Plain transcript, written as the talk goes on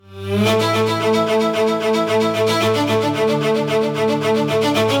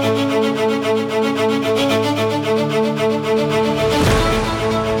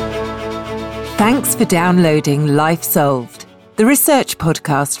for downloading Life Solved, the research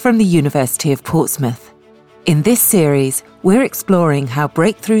podcast from the University of Portsmouth. In this series, we're exploring how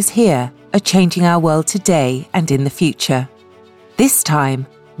breakthroughs here are changing our world today and in the future. This time,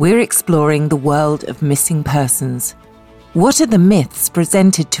 we're exploring the world of missing persons. What are the myths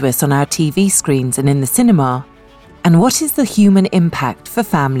presented to us on our TV screens and in the cinema? And what is the human impact for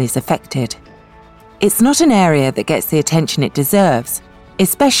families affected? It's not an area that gets the attention it deserves,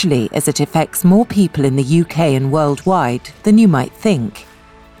 especially as it affects more people in the UK and worldwide than you might think.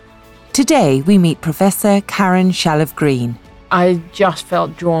 Today, we meet Professor Karen Shallive-Green. I just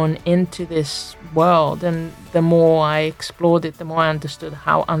felt drawn into this world, and the more I explored it, the more I understood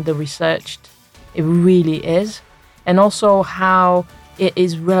how under-researched it really is, and also how it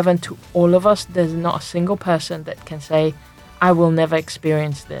is relevant to all of us. There's not a single person that can say, I will never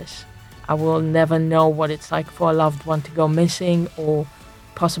experience this. I will never know what it's like for a loved one to go missing, or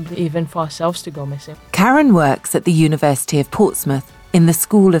possibly even for ourselves to go missing. Karen works at the University of Portsmouth in the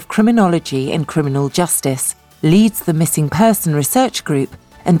School of Criminology and Criminal Justice, leads the Missing Person Research Group,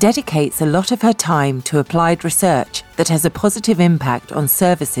 and dedicates a lot of her time to applied research that has a positive impact on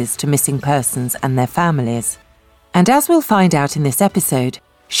services to missing persons and their families. And as we'll find out in this episode,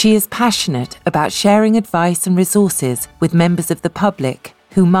 she is passionate about sharing advice and resources with members of the public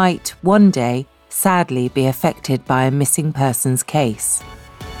who might, one day, sadly be affected by a missing persons case.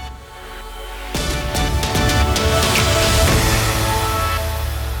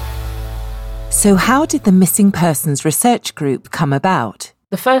 So how did the Missing Persons Research Group come about?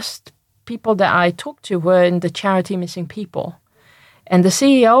 The first people that I talked to were in the charity Missing People. And the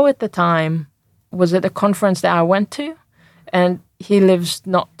CEO at the time was at a conference that I went to, and he lives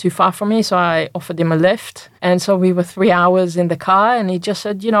not too far from me, so I offered him a lift. And so we were 3 hours in the car, and he just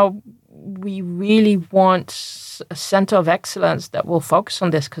said, we really want a center of excellence that will focus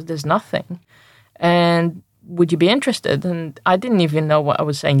on this because there's nothing. And would you be interested? And I didn't even know what I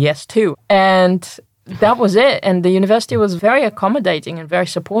was saying yes to. And that was it. And the university was very accommodating and very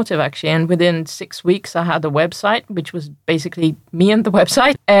supportive, actually. And within 6 weeks, I had a website, which was basically me and the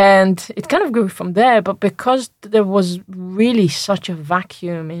website. And it kind of grew from there. But because there was really such a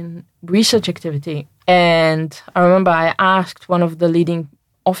vacuum in research activity, and I remember I asked one of the leading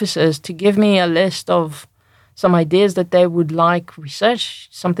officers to give me a list of some ideas that they would like research,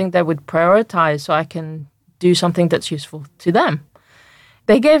 something they would prioritize so I can do something that's useful to them.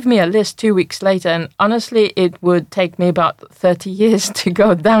 They gave me a list 2 weeks later, and honestly, it would take me about 30 years to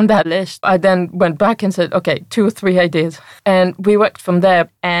go down that list. I then went back and said, okay, 2 or 3 ideas. And we worked from there,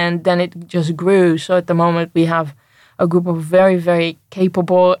 and then it just grew. So at the moment, we have a group of very, very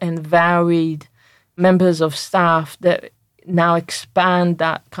capable and varied members of staff that now expand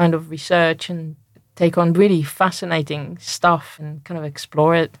that kind of research and take on really fascinating stuff and kind of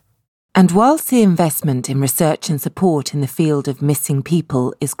explore it. And whilst the investment in research and support in the field of missing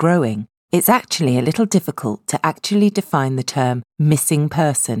people is growing, it's actually a little difficult to actually define the term missing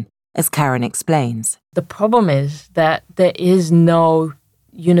person, as Karen explains. The problem is that there is no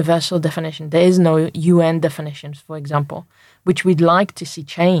universal definition. There is no UN definitions, for example, which we'd like to see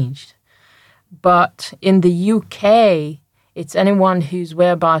changed. But in the UK, it's anyone whose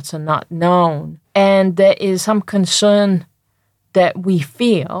whereabouts are not known. And there is some concern that we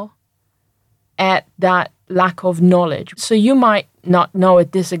feel at that lack of knowledge. So you might not know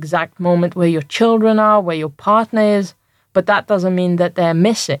at this exact moment where your children are, where your partner is, but that doesn't mean that they're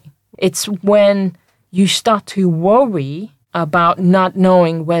missing. It's when you start to worry about not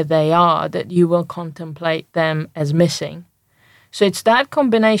knowing where they are that you will contemplate them as missing. So it's that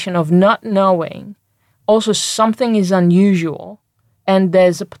combination of not knowing, also something is unusual, and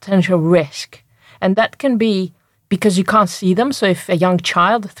there's a potential risk. And that can be because you can't see them. So if a young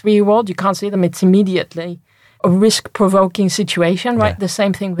child, a 3-year-old, you can't see them, it's immediately a risk-provoking situation, right? Yeah. The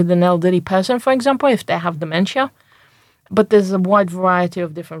same thing with an elderly person, for example, if they have dementia. But there's a wide variety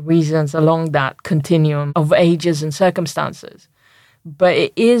of different reasons along that continuum of ages and circumstances. But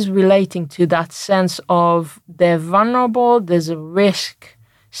it is relating to that sense of they're vulnerable, there's a risk,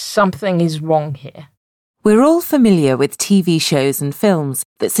 something is wrong here. We're all familiar with TV shows and films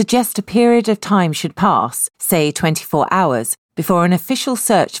that suggest a period of time should pass, say 24 hours, before an official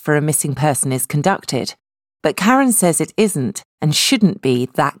search for a missing person is conducted. But Karen says it isn't and shouldn't be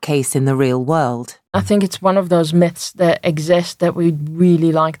that case in the real world. I think it's one of those myths that exist that we'd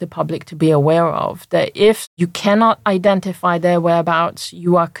really like the public to be aware of, that if you cannot identify their whereabouts,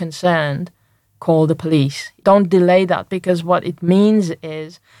 you are concerned, call the police. Don't delay that, because what it means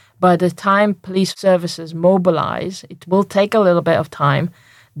is by the time police services mobilize, it will take a little bit of time.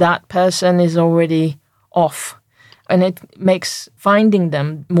 That person is already off. and it makes finding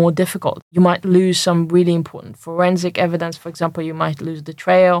them more difficult. You might lose some really important forensic evidence. For example, you might lose the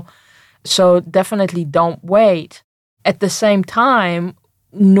trail. So definitely don't wait. At the same time,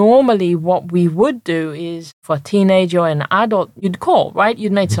 normally what we would do is for a teenager or an adult, you'd call, right?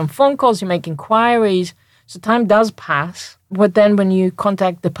 You'd make some phone calls, you make inquiries. So time does pass. But then when you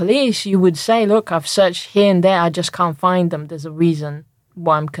contact the police, you would say, look, I've searched here and there, I just can't find them. There's a reason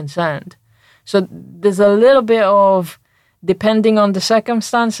why I'm concerned. So there's a little bit of depending on the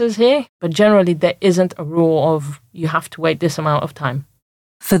circumstances here, but generally there isn't a rule of you have to wait this amount of time.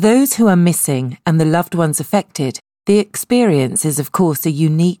 For those who are missing and the loved ones affected, the experience is of course a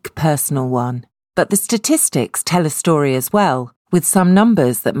unique personal one. But the statistics tell a story as well, with some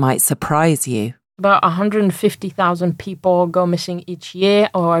numbers that might surprise you. About 150,000 people go missing each year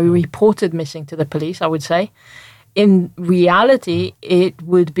or are reported missing to the police, I would say. In reality, it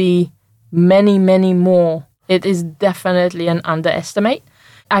would be many, many more. It is definitely an underestimate.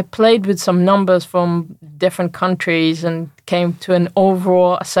 I played with some numbers from different countries and came to an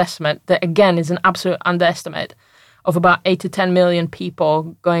overall assessment that, again, is an absolute underestimate of about 8 to 10 million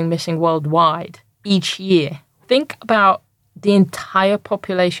people going missing worldwide each year. Think about the entire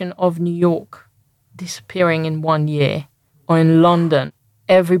population of New York disappearing in 1 year, or in London.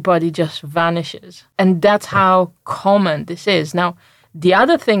 Everybody just vanishes. And that's how common this is. Now, the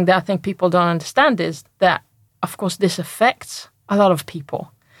other thing that I think people don't understand is that, of course, this affects a lot of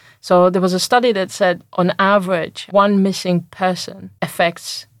people. So there was a study that said, on average, one missing person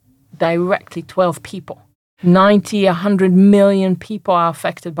affects directly 12 people. 90, 100 million people are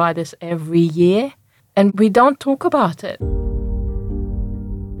affected by this every year, and we don't talk about it.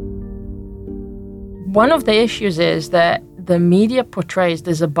 One of the issues is that the media portrays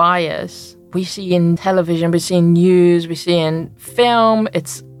there's a bias. We see in television, we see in news, we see in film,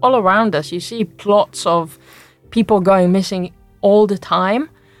 it's all around us. You see plots of people going missing all the time,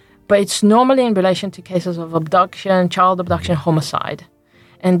 but it's normally in relation to cases of abduction, child abduction, homicide.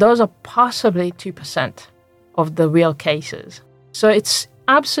 And those are possibly 2% of the real cases. So it's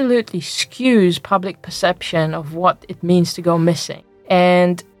absolutely skews public perception of what it means to go missing.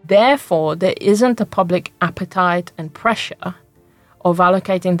 And therefore, there isn't a public appetite and pressure of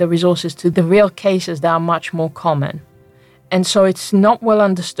allocating the resources to the real cases that are much more common. And so it's not well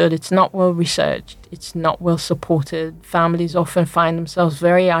understood, it's not well researched, it's not well supported. Families often find themselves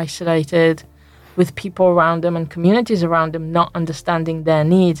very isolated with people around them and communities around them not understanding their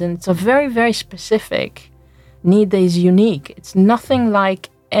needs. And it's a very, very specific need that is unique. It's nothing like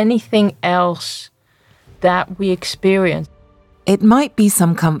anything else that we experience. It might be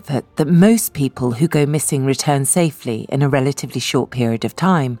some comfort that most people who go missing return safely in a relatively short period of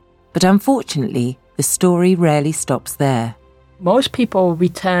time, but unfortunately, the story rarely stops there. Most people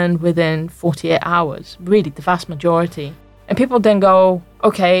return within 48 hours, really the vast majority. And people then go,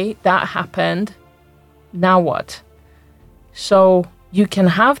 okay, that happened, now what? So you can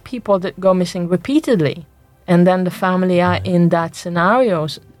have people that go missing repeatedly, and then the family are in that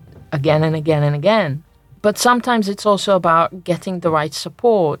scenarios again and again and again. But sometimes it's also about getting the right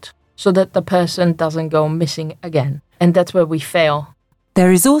support so that the person doesn't go missing again. And that's where we fail.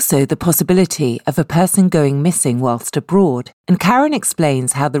 There is also the possibility of a person going missing whilst abroad, and Karen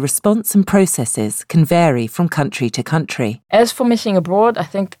explains how the response and processes can vary from country to country. As for missing abroad, I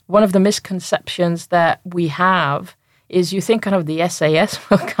think one of the misconceptions that we have is you think kind of the SAS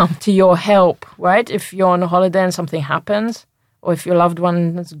will come to your help, right? If you're on a holiday and something happens, or if your loved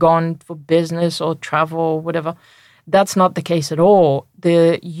one has gone for business or travel or whatever, that's not the case at all.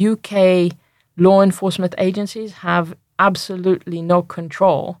 The UK law enforcement agencies have absolutely no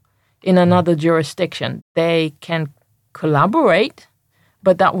control in another jurisdiction. They can collaborate,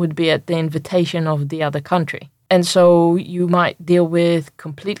 but that would be at the invitation of the other country. And so you might deal with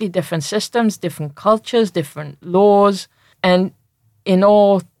completely different systems, different cultures, different laws, and in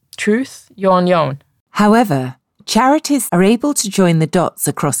all truth, you're on your own. However, charities are able to join the dots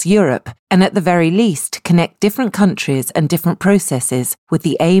across Europe and at the very least connect different countries and different processes with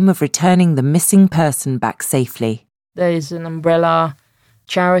the aim of returning the missing person back safely. There is an umbrella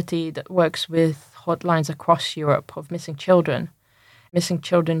charity that works with hotlines across Europe of missing children. Missing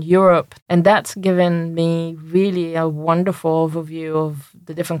Children Europe. And that's given me really a wonderful overview of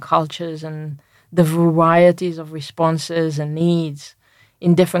the different cultures and the varieties of responses and needs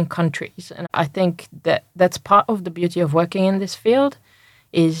in different countries. And I think that that's part of the beauty of working in this field,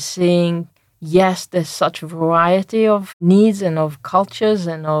 is seeing, yes, there's such a variety of needs and of cultures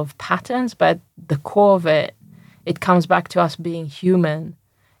and of patterns, but the core of it, it comes back to us being human,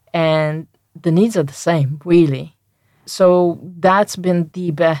 and the needs are the same, really. So that's been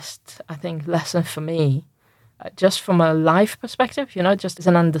the best, I think, lesson for me just from a life perspective, just as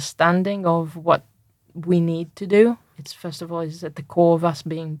an understanding of what we need to do. It's first of all, is at the core of us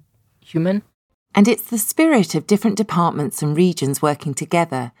being human. And it's the spirit of different departments and regions working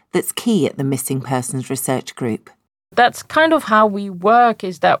together that's key at the Missing Persons Research Group. That's kind of how we work,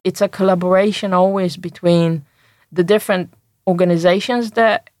 is that it's a collaboration always between the different organizations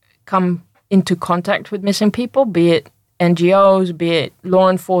that come into contact with missing people, be it NGOs, be it law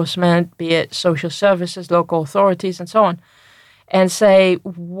enforcement, be it social services, local authorities, and so on, and say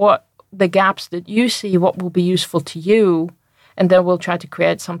what the gaps that you see, what will be useful to you, and then we'll try to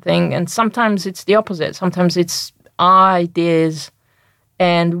create something. And sometimes it's the opposite. Sometimes it's our ideas,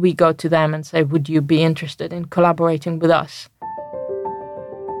 and we go to them and say, would you be interested in collaborating with us?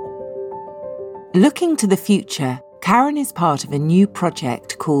 Looking to the future, Karen is part of a new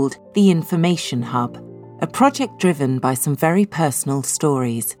project called The Information Hub, a project driven by some very personal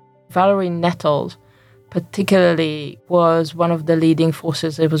stories. Valerie Nettles particularly was one of the leading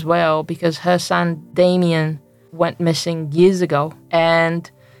forces as well, because her son Damien went missing years ago and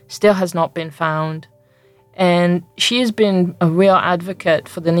still has not been found. And she has been a real advocate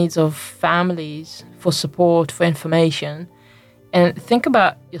for the needs of families, for support, for information. And think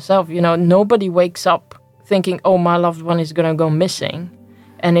about yourself, nobody wakes up thinking, oh, my loved one is going to go missing.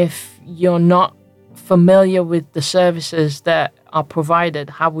 And if you're not familiar with the services that are provided,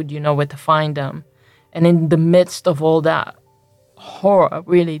 how would you know where to find them? And in the midst of all that horror,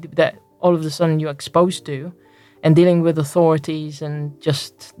 really, that all of a sudden you're exposed to, and dealing with authorities and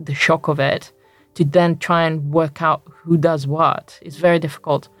just the shock of it, to then try and work out who does what, is very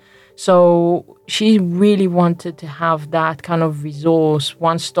difficult. So she really wanted to have that kind of resource,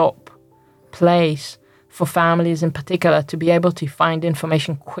 one-stop place for families in particular, to be able to find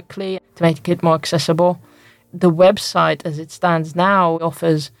information quickly, to make it more accessible. The website, as it stands now,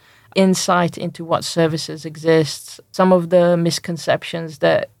 offers insight into what services exist, some of the misconceptions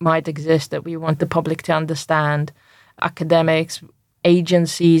that might exist that we want the public to understand, academics,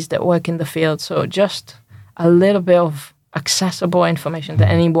 agencies that work in the field. So just a little bit of accessible information that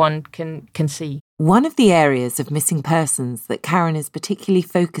anyone can see. One of the areas of missing persons that Karen is particularly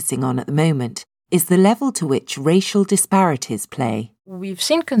focusing on at the moment is the level to which racial disparities play. We've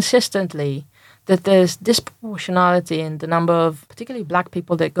seen consistently that there's disproportionality in the number of particularly Black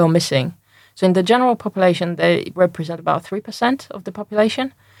people that go missing. So in the general population, they represent about 3% of the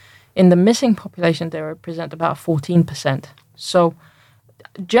population. In the missing population, they represent about 14%. So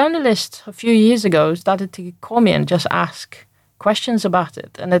journalists a few years ago started to call me and just ask questions about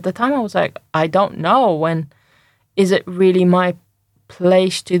it. And at the time I was like, I don't know. And is it really my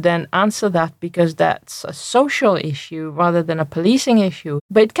place to then answer that, because that's a social issue rather than a policing issue?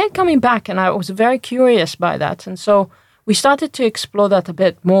 But it kept coming back, and I was very curious by that. And so we started to explore that a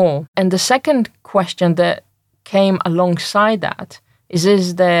bit more. And the second question that came alongside that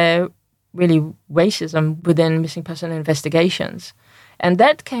is there really racism within missing person investigations? And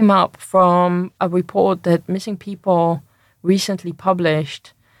that came up from a report that Missing People recently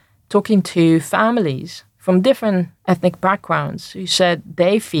published, talking to families from different ethnic backgrounds who said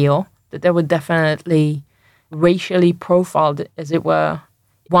they feel that they were definitely racially profiled, as it were,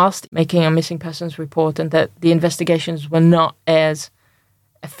 whilst making a missing persons report, and that the investigations were not as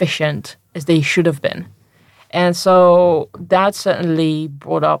efficient as they should have been. And so that certainly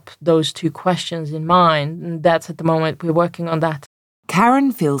brought up those two questions in mind, and that's at the moment we're working on that.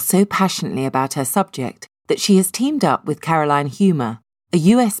 Karen feels so passionately about her subject that she has teamed up with Caroline Humer, a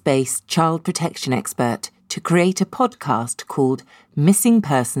US-based child protection expert, to create a podcast called Missing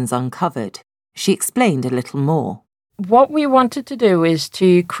Persons Uncovered. She explained a little more. What we wanted to do is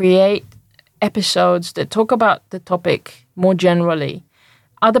to create episodes that talk about the topic more generally.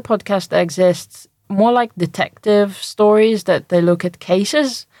 Other podcasts that exist, more like detective stories, that they look at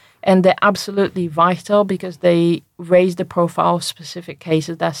cases, and they're absolutely vital because they raise the profile of specific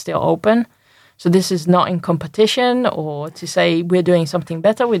cases that's still open. So this is not in competition or to say we're doing something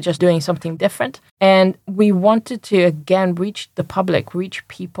better, we're just doing something different. And we wanted to, again, reach the public, reach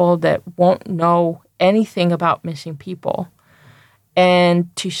people that won't know anything about missing people,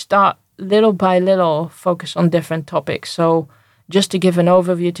 and to start little by little focus on different topics. So just to give an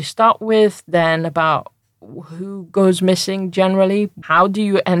overview to start with, then about who goes missing generally, how do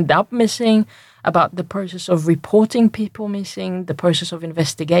you end up missing, about the process of reporting people missing, the process of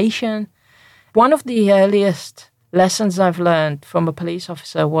investigation. One of the earliest lessons I've learned from a police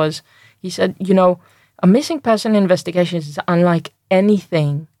officer was, he said, a missing person investigation is unlike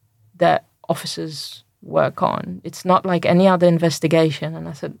anything that officers work on. It's not like any other investigation. And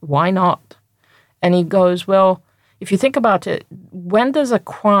I said, why not? And he goes, well, if you think about it, when there's a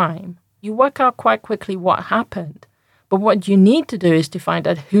crime, you work out quite quickly what happened. But what you need to do is to find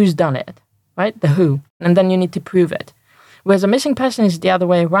out who's done it, right? The who. And then you need to prove it. Whereas a missing person is the other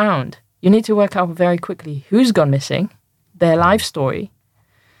way around. You need to work out very quickly who's gone missing, their life story,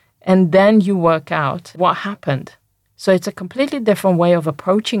 and then you work out what happened. So it's a completely different way of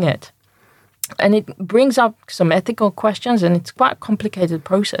approaching it. And it brings up some ethical questions, and it's quite a complicated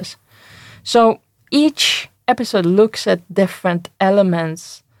process. So each episode looks at different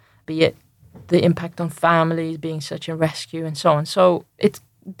elements, be it the impact on families, being search and rescue, and so on. So it's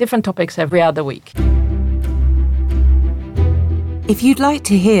different topics every other week. If you'd like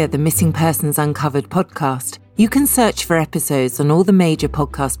to hear the Missing Persons Uncovered podcast, you can search for episodes on all the major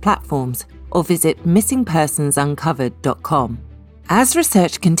podcast platforms or visit missingpersonsuncovered.com. As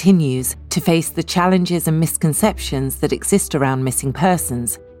research continues to face the challenges and misconceptions that exist around missing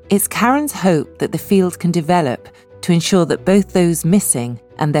persons, it's Karen's hope that the field can develop to ensure that both those missing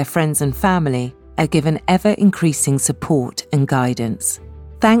and their friends and family are given ever-increasing support and guidance.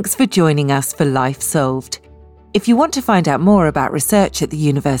 Thanks for joining us for Life Solved. If you want to find out more about research at the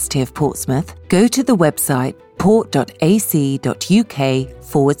University of Portsmouth, go to the website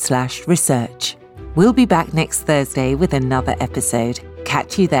port.ac.uk/research. We'll be back next Thursday with another episode.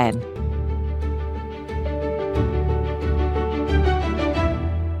 Catch you then.